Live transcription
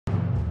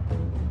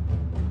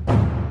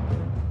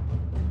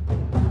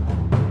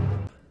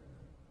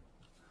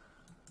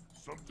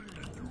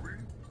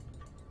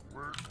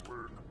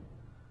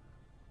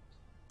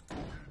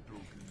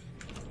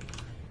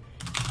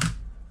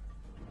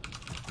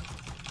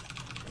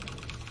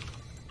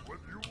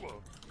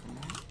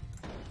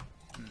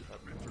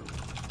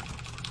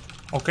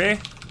Okay.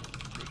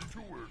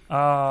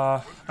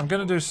 I'm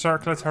gonna do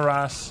Circlet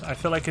Harass. I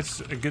feel like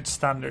it's a good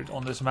standard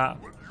on this map.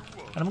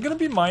 And I'm gonna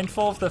be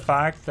mindful of the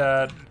fact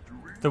that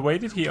the way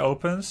that he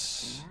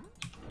opens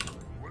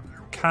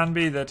can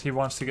be that he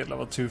wants to get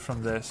level 2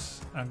 from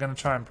this. I'm gonna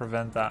try and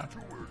prevent that.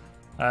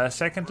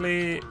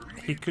 Secondly,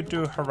 he could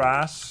do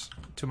Harass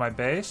to my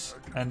base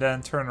and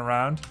then turn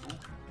around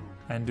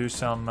and do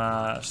some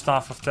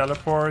Staff of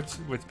Teleport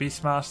with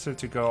Beastmaster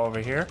to go over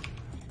here.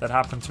 That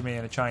happened to me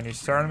in a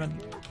Chinese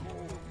tournament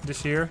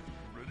this year.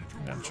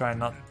 I'm trying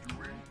not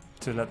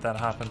to let that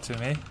happen to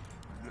me.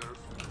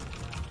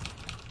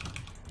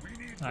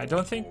 I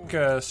don't think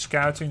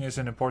scouting is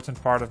an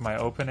important part of my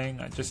opening.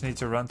 I just need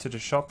to run to the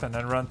shop and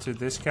then run to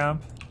this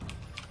camp.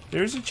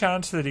 There is a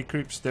chance that he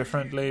creeps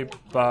differently,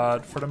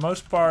 but for the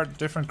most part,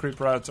 different creep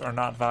routes are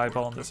not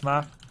viable on this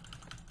map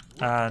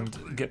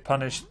and get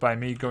punished by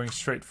me going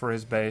straight for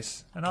his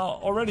base. And I'll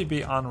already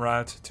be en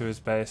route to his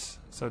base,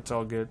 so it's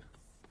all good.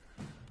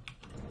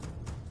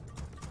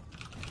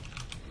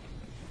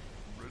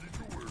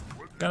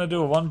 Gonna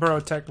do a 1 burrow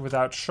tech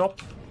without shop.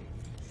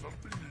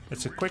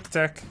 It's a quick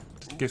tech.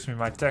 It gives me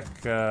my tech,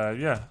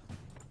 yeah,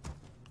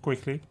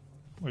 quickly,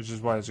 which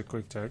is why it's a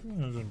quick tech.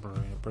 It's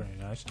pretty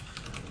nice.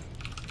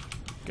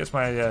 Gets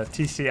my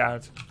TC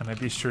out and my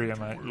Beast-3 and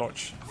my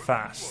Lodge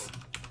fast.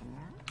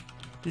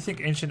 Do you think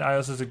Ancient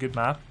Isles is a good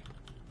map?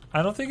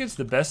 I don't think it's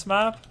the best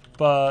map,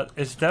 but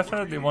it's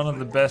definitely one of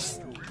the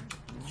best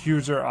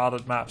user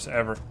audit maps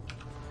ever.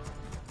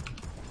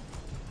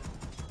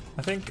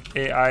 I think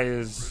AI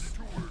is,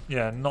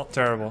 yeah, not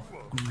terrible.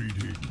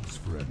 Greetings,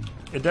 friend.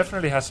 It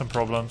definitely has some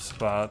problems,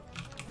 but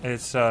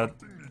it's the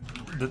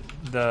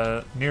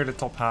near the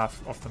top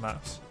half of the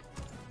maps.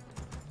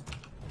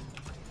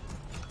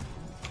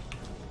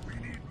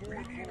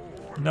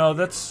 No,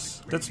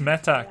 that's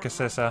meta,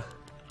 Kasessa.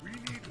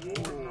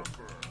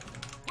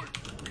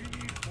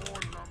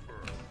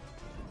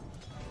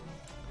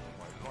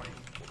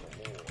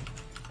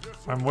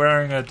 I'm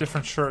wearing a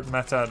different shirt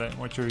meta than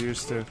what you're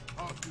used to.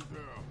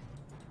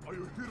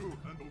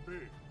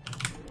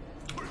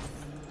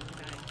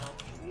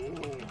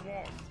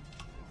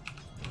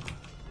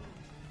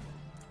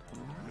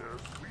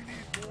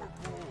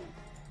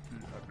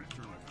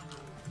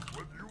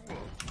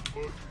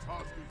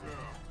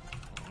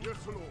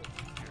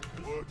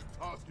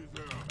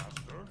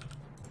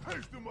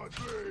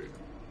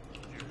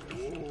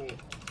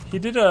 He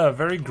did a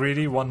very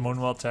greedy 1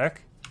 Moonwell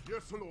tech,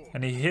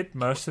 and he hit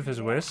most of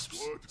his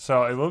wisps,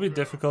 so it will be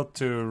difficult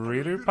to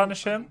really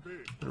punish him,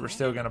 but we're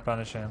still gonna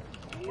punish him.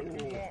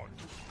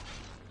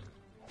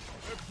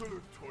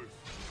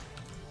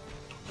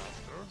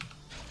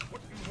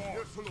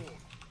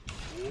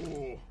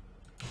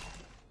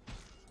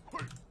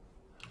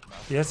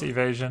 He has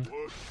evasion.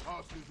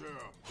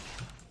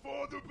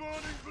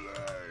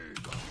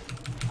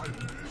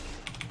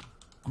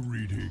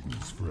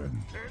 Greetings,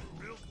 friend.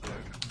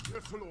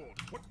 Yes, Lord.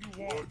 What you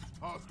want?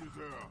 Task is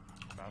there.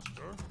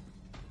 Master?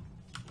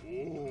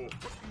 Oh,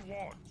 what you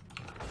want?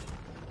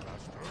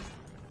 Master?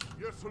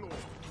 Yes,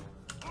 Lord.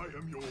 I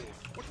am yours.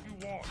 What you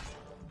want?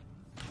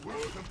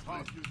 Word and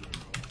task is there.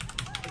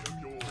 I am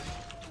yours.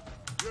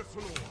 Yes,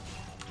 Lord.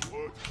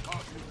 Word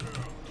task is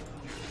there.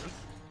 Yes.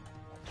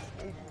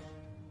 Smogu.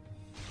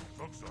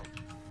 Suck.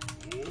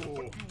 Oh,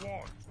 what you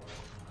want?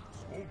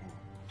 Smogu.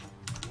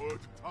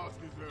 Word task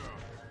is there.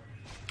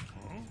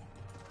 Huh?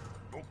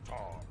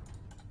 Doktar.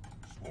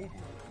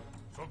 Smogu.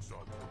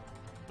 Suck.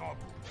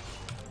 Dabu.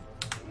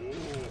 Oh,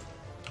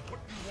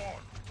 what you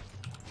want?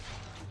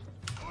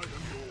 I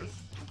am yours.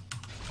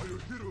 Are you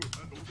hero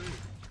and obey?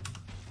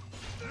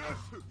 Yes.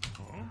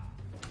 Huh?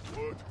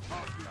 Word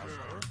task is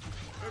there.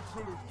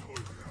 Excellent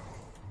choice.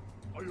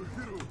 Are you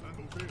hero and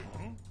obey?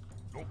 Huh?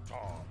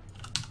 Doktar.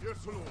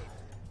 Yes, Lord.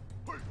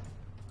 Hey.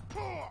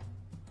 Ha!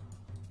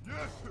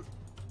 Yes.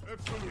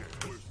 Excellent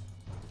choice.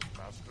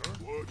 Master.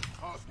 Word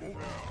task is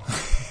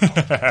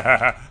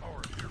there.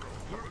 Our hero.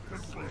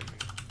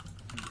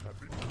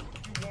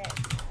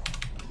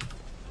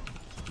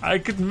 I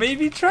could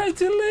maybe try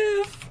to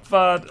live,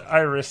 but I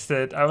risked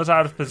it. I was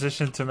out of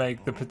position to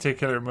make the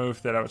particular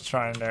move that I was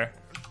trying there.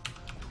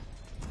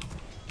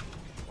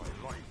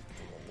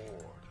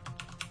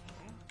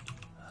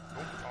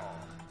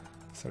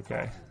 It's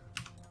okay.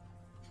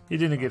 He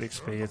didn't get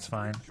XP, it's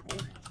fine.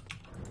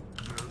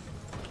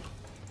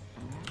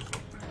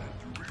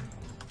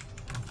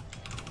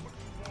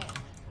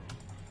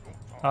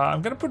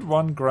 I'm gonna put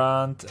 1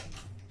 Grant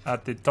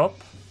at the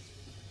top.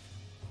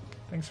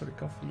 Thanks for the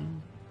coffee.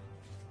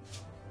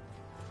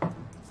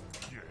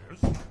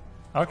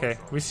 Okay,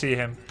 we see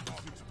him.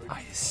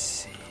 I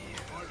see him.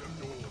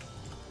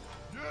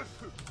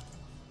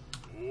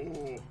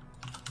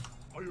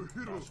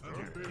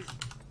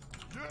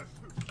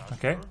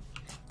 Okay.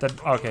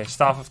 Okay,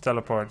 Staff of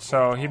Teleport.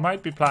 So he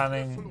might be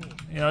planning...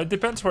 You know, it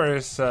depends where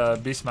his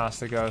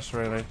Beastmaster goes,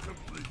 really.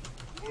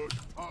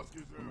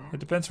 It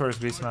depends where his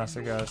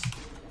Beastmaster goes.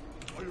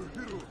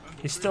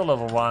 He's still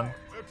level 1.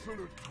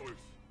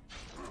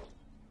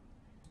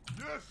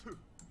 Yes.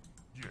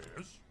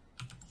 Yes.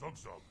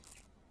 Zug.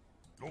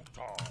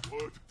 Doctor,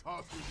 what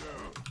task is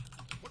there?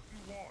 What do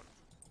you want?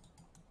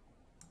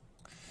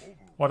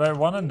 What I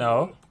want to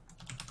know...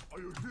 Are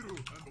you hero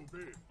and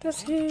obey?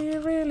 Does he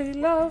really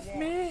love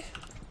me?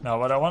 No,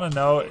 what I want to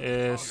know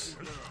is...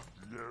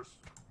 Yes,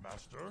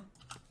 master.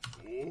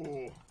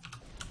 Oh,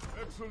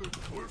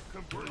 excellent. Work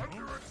complete.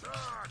 Under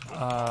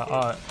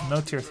attack.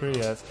 No tier 3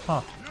 yet.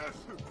 Huh. Yes.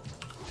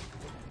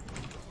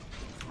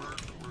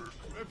 Work.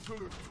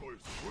 Excellent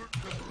choice. Work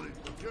complete.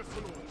 Yes,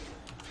 Lord.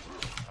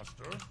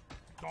 Master.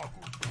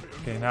 Double.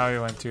 Okay, now he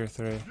went tier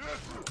 3. Yes.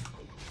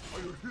 Are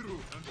you hero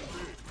and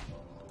obey?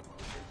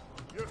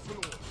 Yes,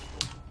 Lord.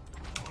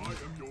 I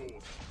am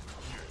yours.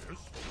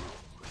 Yes.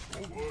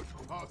 What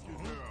task is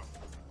there?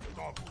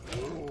 Double.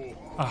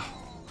 Oh. Ah.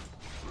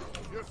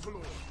 Yes,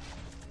 Lord.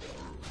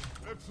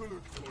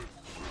 Excellent choice.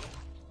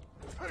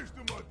 Taste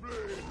of my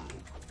blade.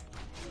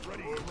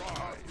 Ready to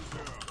ride.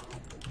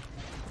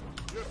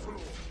 Yes,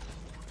 Lord.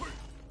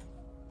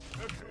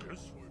 Excellent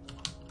choice.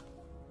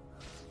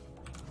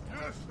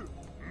 Yes.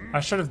 I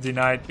should have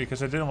denied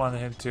because I didn't want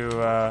him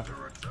to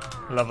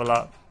level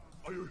up.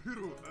 Are you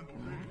hero and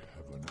obey?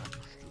 Have an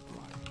axe to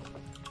grind.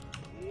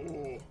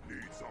 Oh,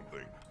 need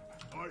something.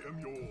 I am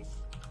yours.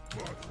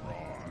 But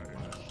right.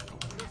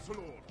 Yes,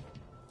 Lord.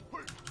 I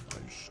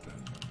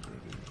stand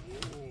ready.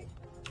 Oh.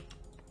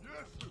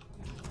 Yes.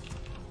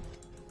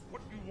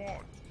 What do you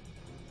want?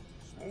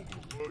 Smoke.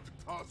 What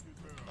task is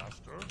there?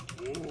 Master.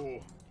 Oh.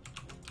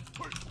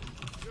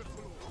 Yes,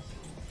 Lord.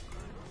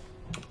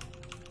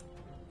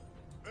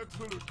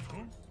 Excellent.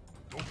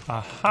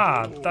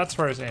 Aha, that's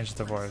where his Ancient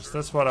of War is.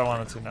 That's what I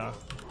wanted to know.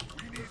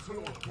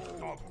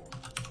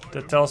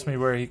 That tells me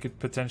where he could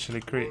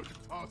potentially creep.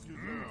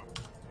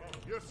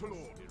 Yes, Lord.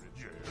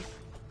 Yes.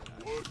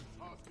 What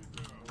task is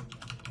there?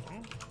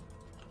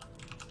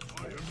 I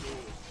am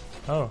yours.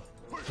 Oh,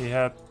 he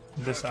had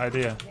this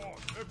idea.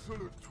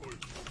 Excellent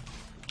choice.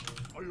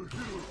 Are you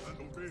hero and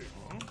obey?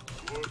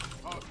 What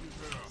task is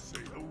there?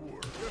 Say the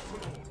word. Yes,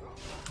 Lord.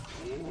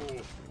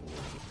 Oh.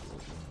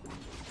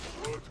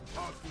 What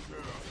task is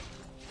there?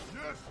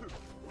 Yes.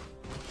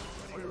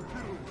 Are you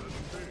hero and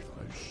obey?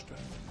 I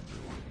stand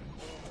ready.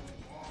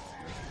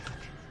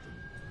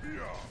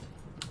 Yeah.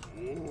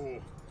 Oh.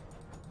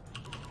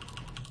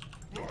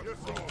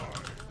 Yes, Lord.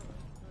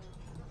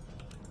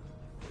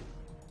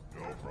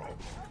 No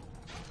problem.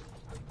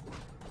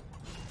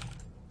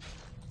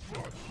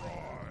 That's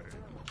right.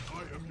 I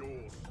am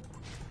yours.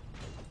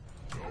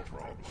 No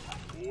problem.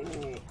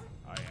 Oh,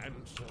 I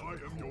answer. I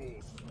am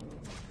yours.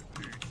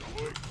 Need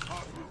something.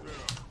 What is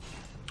there?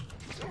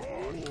 Oh,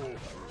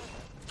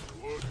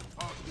 what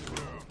task is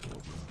there?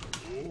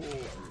 Oh,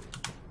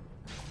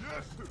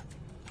 yes.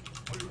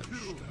 Are you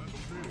hero and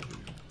obey?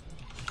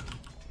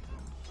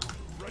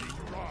 Ready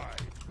to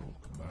ride. Your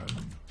command.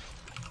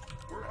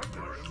 We're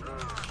under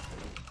attack.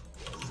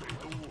 Say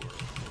the word.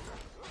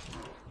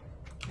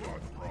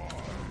 What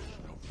rise?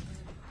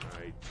 I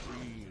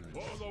dream.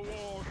 For the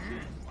war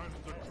chief and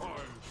the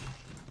child.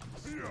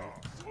 Yeah.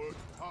 What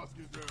task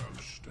is there?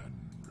 Stand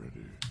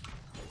ready.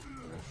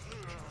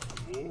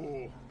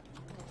 Oh.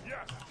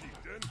 Yes,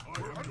 chieftain.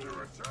 We're under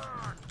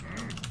attack.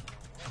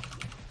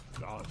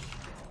 Done.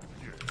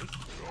 Yes.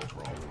 No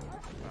problem.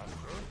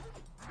 Master.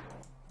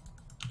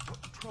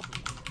 What trouble?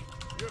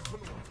 Yes,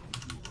 Lord.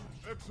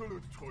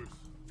 Excellent choice.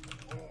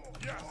 Oh,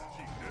 yes,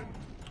 chieftain.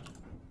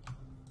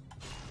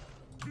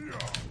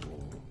 Yeah.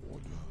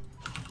 Order.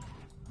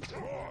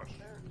 Gosh.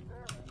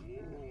 Oh.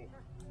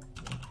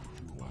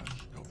 You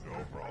ask of no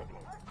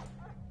problem.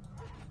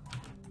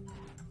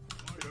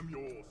 I am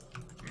yours.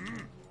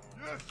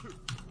 Yes.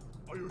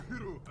 Are you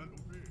hero and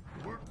obey?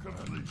 Work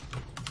complete.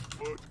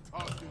 What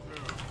task is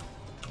there?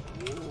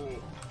 Oh.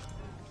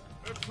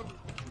 Excellent.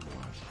 You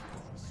ask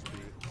of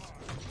spirits.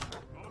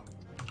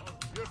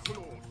 Yes,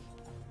 Lord.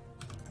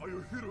 Are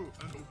you hero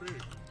and obey?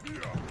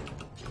 Yeah.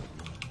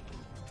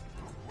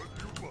 What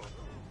do you want?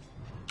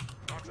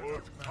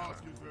 What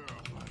task is there?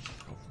 Ask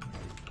of me.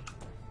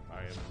 I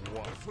am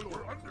one. Yes, Lord.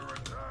 We're under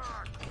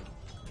attack.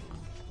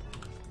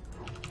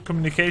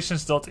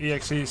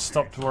 Communications.exe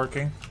stopped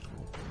working.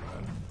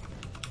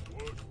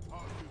 What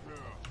task is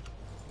there?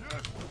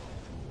 Yes.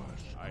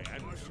 I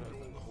answer the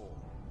call.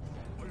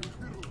 Are you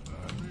hero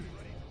and obey?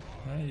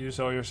 Yeah, use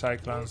all your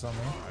cyclones on me.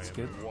 That's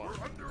good. We're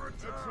under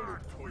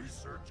attack.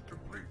 Research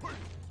complete.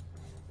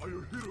 Are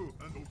you hero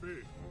and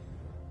obey?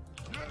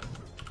 Yes.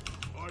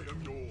 I am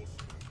yours.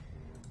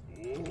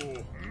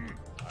 Oh.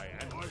 I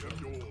am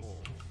yours.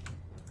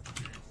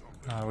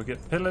 We get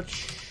pillage.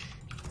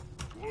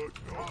 What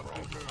task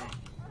is there?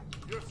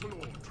 Yes,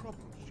 Lord.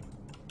 Troubles.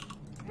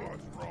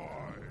 That's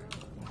right.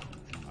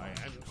 I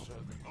answer.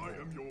 I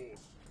am yours.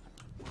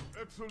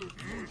 Excellent.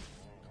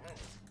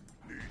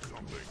 Need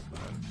something.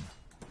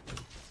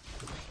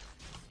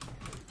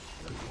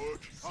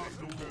 What task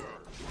is there?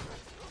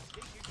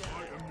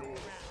 I am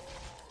yours.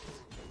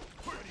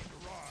 Ready to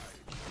ride.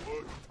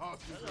 What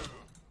task is there?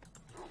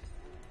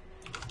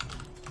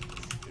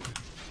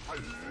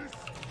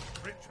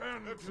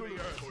 Return to the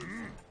earth.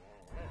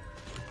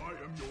 I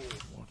am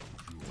yours. What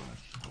would you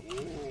ask?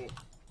 Oh,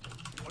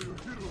 are you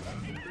hero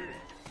and obey?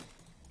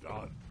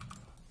 Done.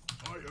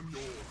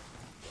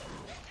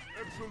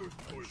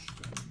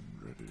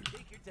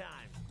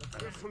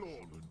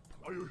 Lord.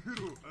 Are you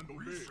hero and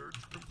obey? Research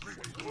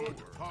complete. Word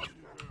task.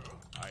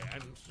 I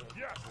answer.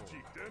 Yes,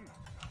 chieftain.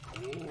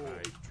 Oh,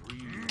 I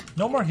dream.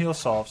 No more heal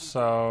solves,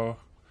 so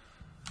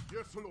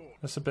Yes, Lord.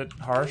 that's a bit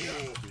harsh.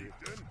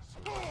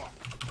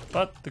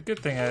 But the good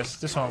thing is,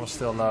 this one was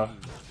still low.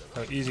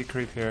 So easy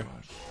creep here.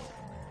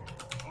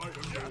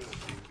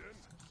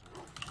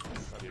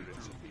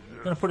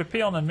 Gonna put a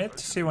P on the mid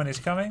to see when he's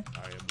coming.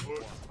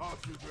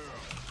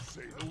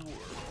 Say the word.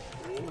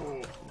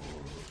 Oh,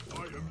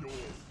 I am yours.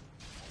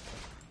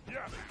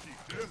 Yes,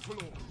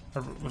 chieftain. I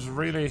was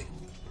really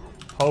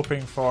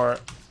hoping for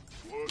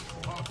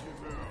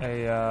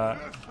a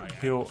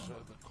heal.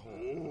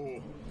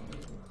 Oh,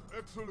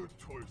 excellent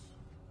choice.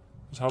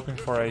 Was hoping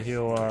for a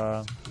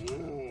heal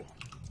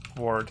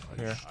ward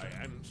here.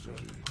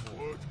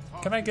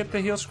 Can I get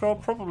the heal scroll?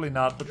 Probably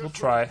not, but we'll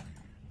try.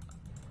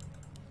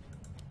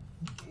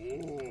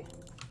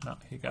 No,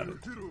 he got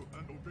it. Hero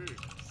and obey.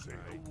 Say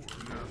the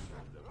word.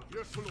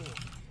 Yes, Lord.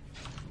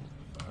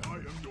 I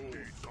am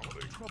yours.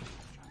 Something.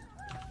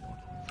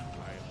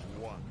 I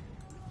am one.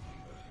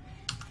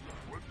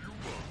 What you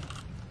want?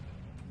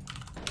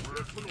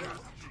 Yes, Lord.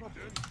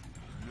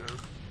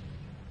 Yes.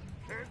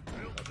 Can't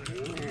help it.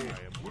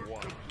 I am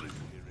one.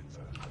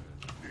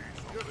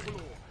 Yes,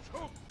 Lord.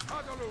 Choke.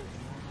 Tagalo.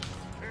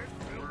 Can't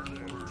help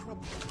it.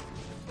 Trouble.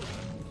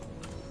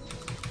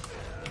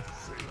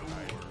 Say the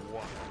word. I am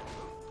one.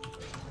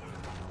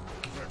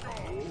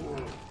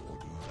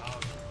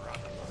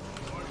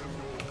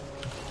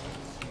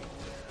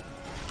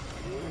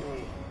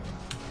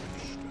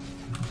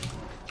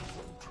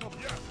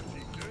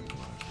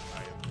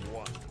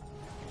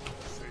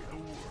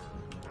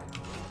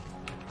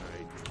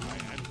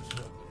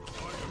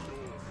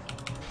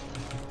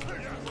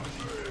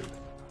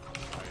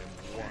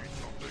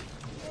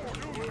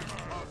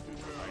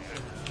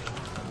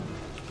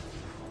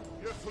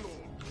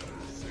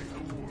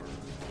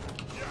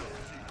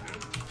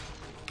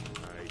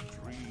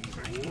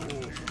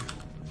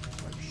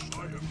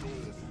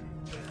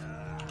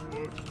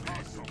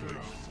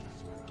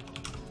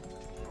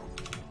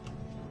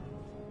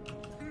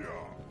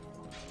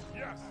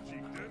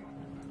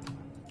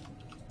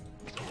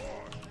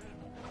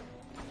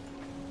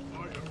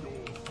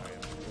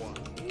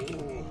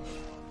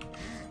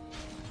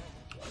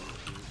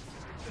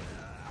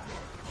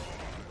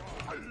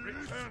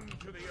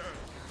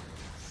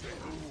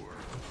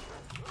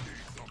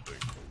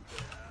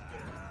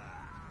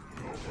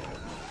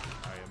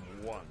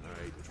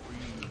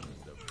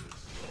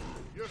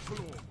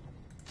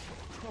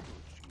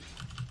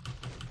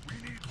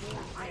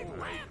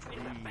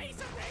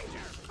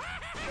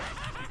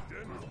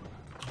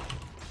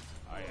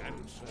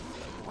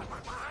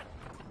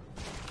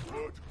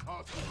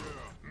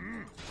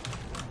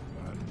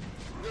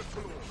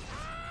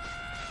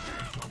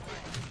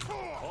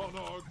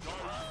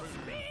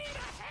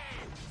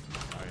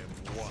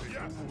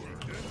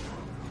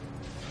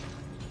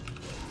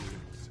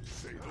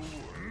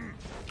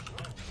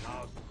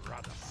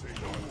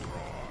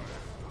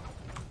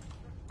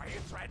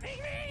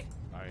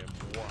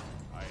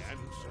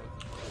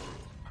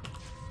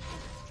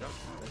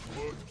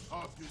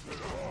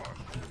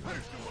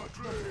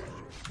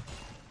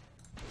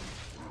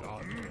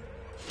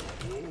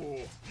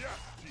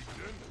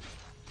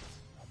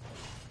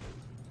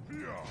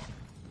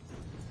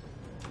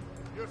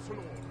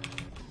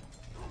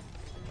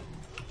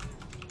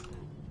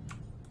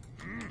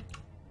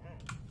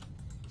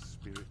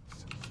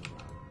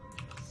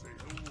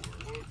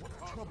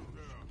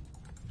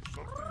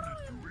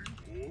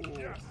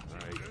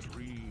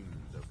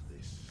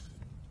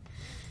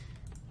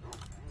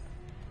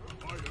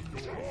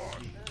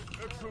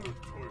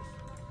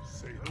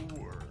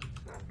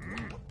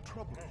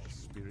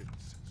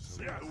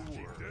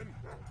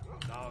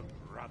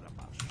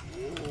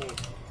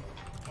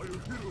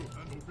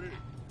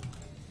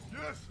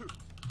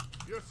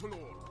 Yes, Lord.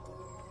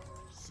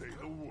 Say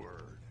the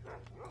word.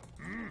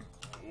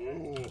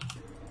 Oh,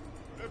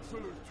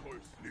 excellent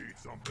choice. Need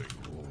something.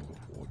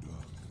 Order.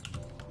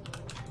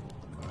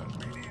 And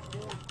we need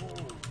more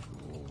gold.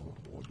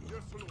 Order.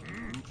 Yes, Lord.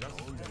 Just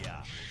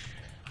yeah.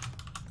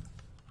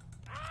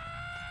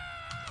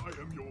 I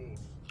am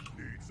yours.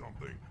 Need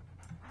something.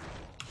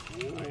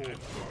 Oh,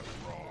 that's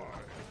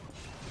right.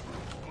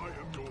 I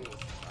am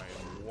yours. I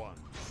am one.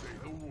 Say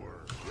the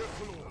word. Yes,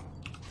 Lord.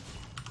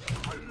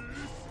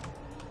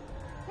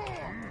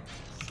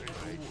 Say the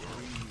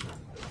word.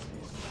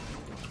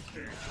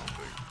 Need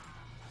something.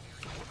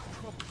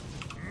 Trouble.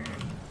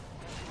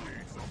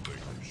 Need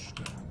something.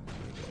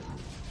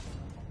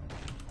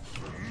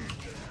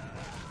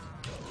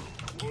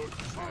 What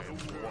I am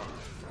one.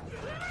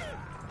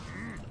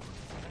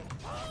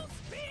 Full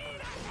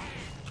speed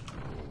ahead.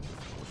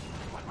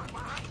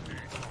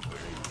 Need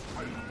something.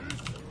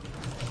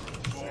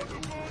 For the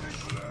morning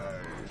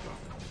blade.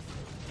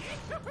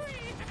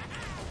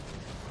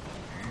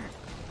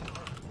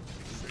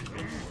 Say the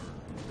word.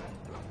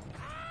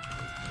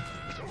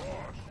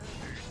 Josh,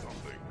 need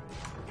something.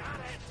 Got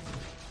it.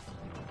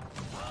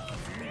 Full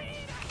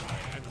speed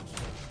ahead.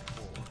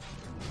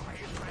 Are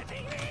you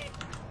ready?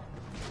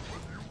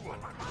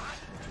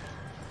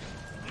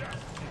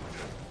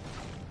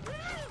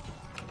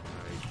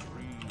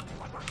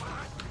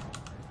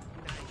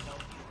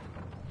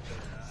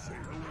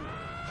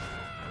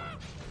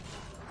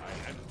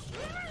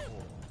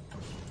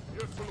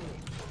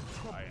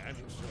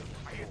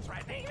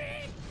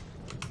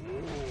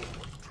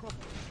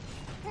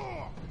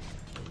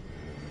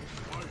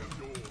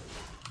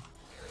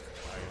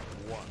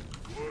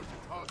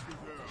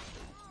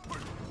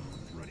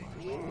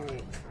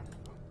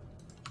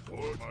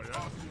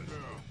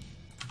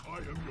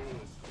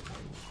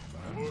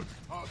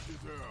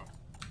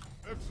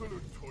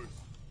 Excellent choice.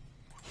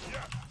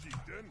 Yes,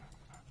 chieftain.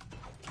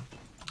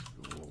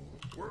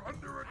 We're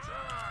under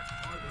attack.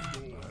 I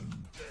am yours.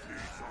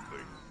 Need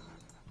something.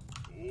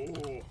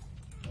 Oh.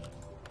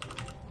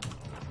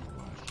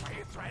 Are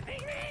you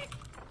threatening me?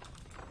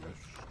 Yes,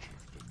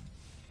 chieftain.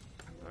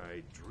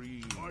 I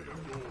dream. I am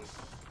yours.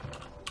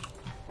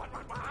 What?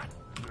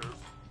 Yes.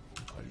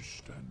 I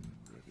stand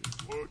ready.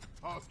 What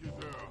task is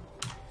there?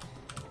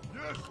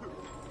 Yes.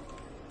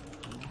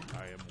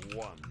 I am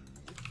one.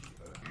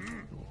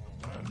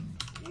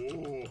 Oh,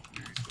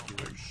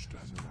 I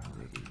stand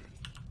ready.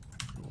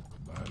 Your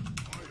command.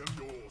 I am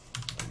yours.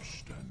 I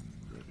stand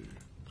ready.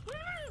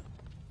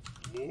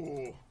 Oh,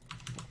 your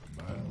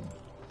command.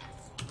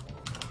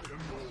 I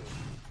am yours.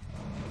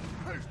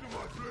 Haste to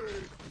my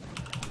blade.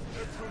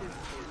 Excellent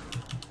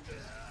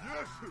choice.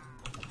 Yes.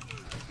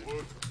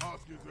 What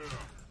task is there?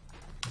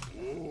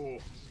 Oh,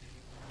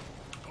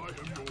 I am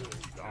yours.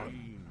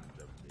 Dreamed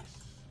of this.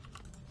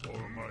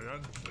 For my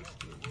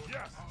ancestors.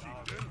 Yes,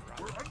 chieftain.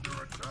 We're under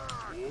attack.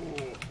 Oh,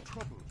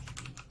 troubles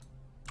you.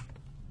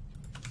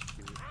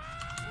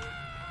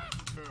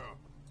 There.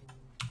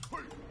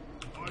 Hey,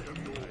 I am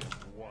yours.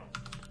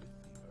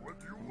 What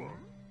do you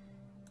want?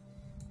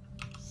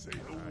 Say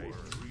the word.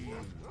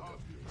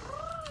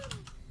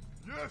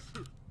 Yes.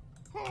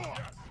 Oh.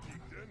 Yes,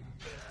 chieftain.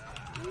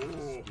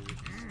 Oh.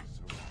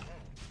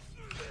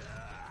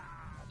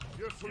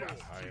 Yes, Lord. Yes,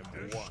 I am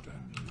one.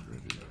 Stand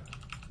ready.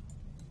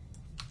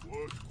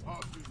 What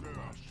task is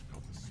there?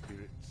 Of the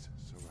spirits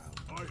surround.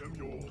 I am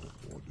yours.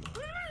 Order.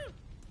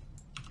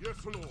 Yes,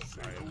 Lord.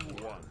 I am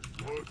one.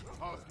 What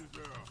task is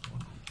there?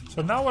 So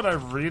now what I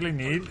really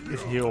need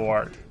is heal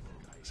ward.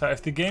 So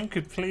if the game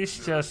could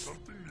please just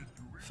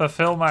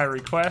fulfill my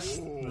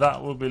request,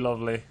 that would be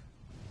lovely.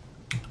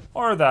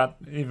 Or that,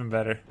 even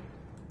better.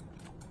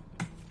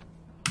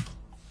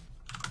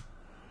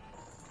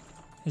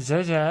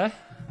 Zaza.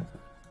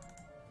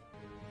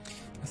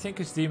 I think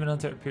his Demon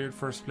Hunter appeared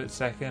for a split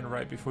second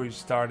right before you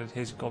started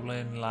his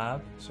Goblin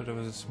lab, so there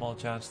was a small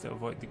chance to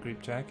avoid the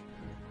creep check.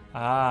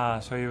 Ah,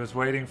 so he was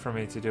waiting for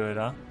me to do it,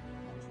 huh?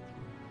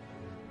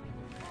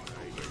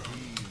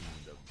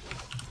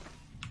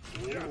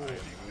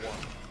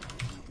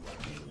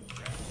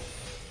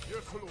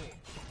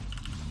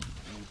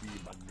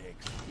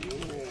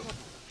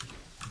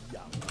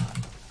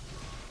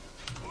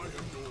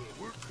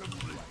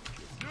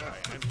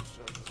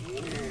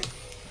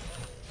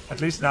 At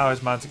least now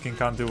his Mantikin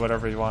can't do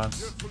whatever he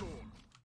wants.